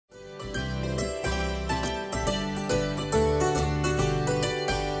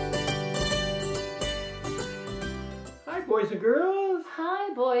boys and girls.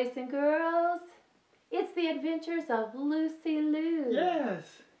 Hi, boys and girls. It's the adventures of Lucy Lou. Yes.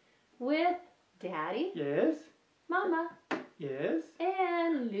 With Daddy, Yes. Mama, Yes.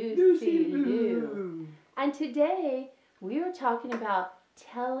 and Lucy Lou. Lou. And today we are talking about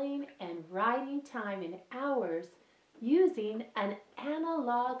telling and writing time in hours using an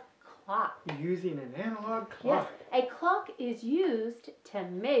analog clock. Using an analog clock. Yes, a clock is used to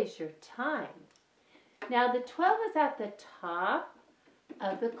measure time. Now the 12 is at the top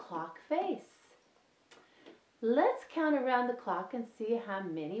of the clock face. Let's count around the clock and see how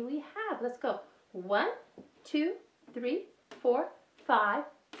many we have. Let's go. 1, 2, 3, 4, 5,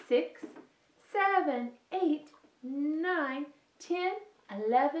 6, 7, 8, 9, 10,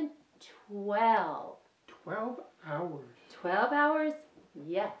 11, 12. 12 hours. 12 hours?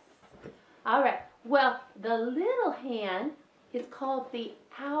 Yes. All right. Well, the little hand is called the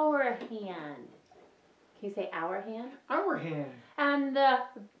hour hand. Can you say hour hand? Hour hand. And the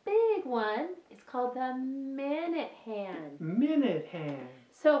big one is called the minute hand. Minute hand.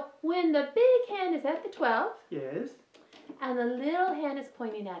 So when the big hand is at the 12 Yes. and the little hand is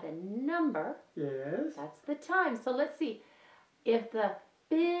pointing at a number, Yes. that's the time. So let's see. If the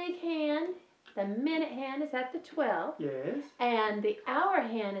big hand, the minute hand is at the 12 Yes. and the hour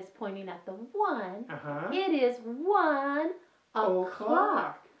hand is pointing at the 1, Uh-huh. it is 1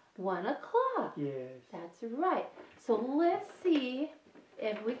 o'clock. 1 o'clock. Yes. That's right. So let's see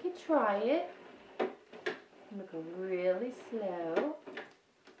if we could try it. I'm going to go really slow.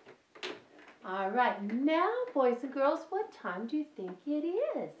 All right. Now, boys and girls, what time do you think it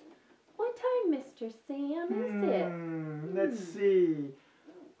is? What time, Mr. Sam, is it? Let's see.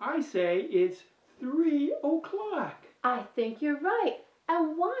 I say it's 3 o'clock. I think you're right.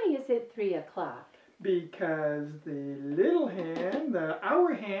 And why is it 3 o'clock? Because the little hand, the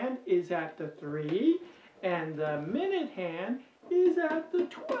hour hand, is at the 3, and the minute hand is at the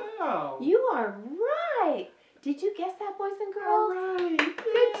 12. You are right. Did you guess that, boys and All girls? right.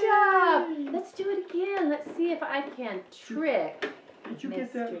 Good job. Yay. Let's do it again. Let's see if I can trick Did you Mr.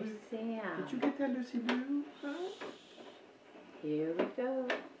 get that? Sam. Did you get that, Lucy Lou? Huh? Here we go.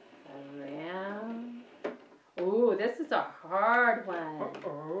 Around. Ooh, this is a hard one.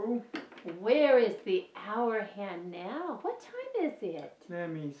 Uh-oh. Where is the hour hand now? What time is it? Let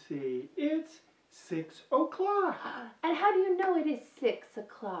me see. It's 6 o'clock. And how do you know it is 6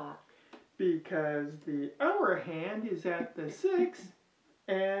 o'clock? Because the hour hand is at the 6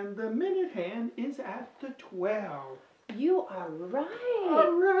 and the minute hand is at the 12. You are right.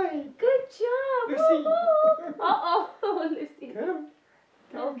 All right. Good job. Lucy. Woo-hoo. Uh-oh, Lucy. Come.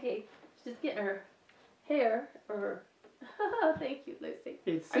 Okay, she's getting her hair or thank you, Lucy.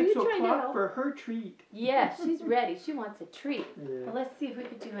 It's Are you 6 trying to o'clock help? for her treat. Yeah, she's ready. She wants a treat. Yeah. Well, let's see if we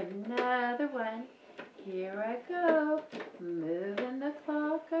could do another one. Here I go. Moving the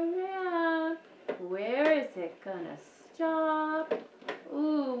clock around. Where is it gonna stop?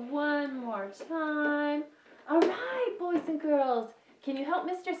 Ooh, one more time. All right, boys and girls. Can you help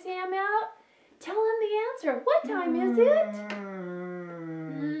Mr. Sam out? Tell him the answer. What time is it?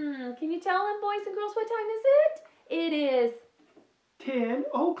 Can you tell him, boys and girls, what time is it? It is 10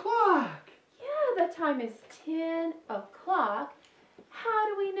 o'clock. Yeah, the time is 10 o'clock. How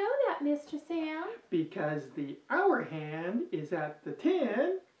do we know that, Mr. Sam? Because the hour hand is at the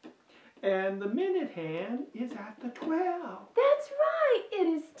 10 and the minute hand is at the 12. That's right. It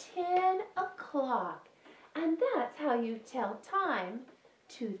is 10 o'clock. And that's how you tell time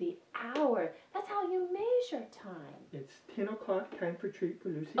to the hour. That's how you measure time. It's 10 o'clock, time for treat for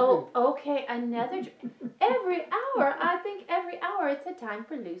Lucy Oh, Lou. okay. Every hour, I think every hour it's a time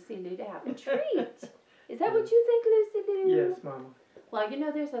for Lucy Lou to have a treat. Is that what you think, Lucy Lou? Yes, Mama. Well, you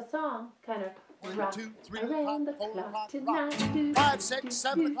know, there's a song kind of 1, 2, 3 around the o'clock, 4 clock o'clock, tonight. Do, 5, do, 6, do,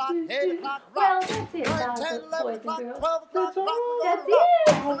 7 do, o'clock, do, 8 do. o'clock, Well, rock. that's it, 9, guys, 10, boys 11 and o'clock, girls. 12 o'clock, That's rock. all. That's it.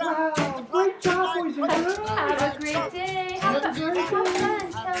 Oh, wow. Great job, boys and girls. Have a great day. Have fun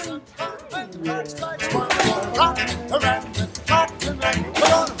telling time. Yeah. Rock around the clock tonight. We're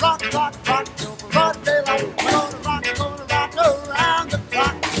gonna rock till broad daylight. We're gonna rock around the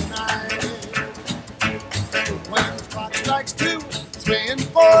clock tonight. When the clock strikes 2, 3, and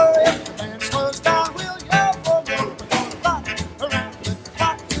 4, if the band slows down.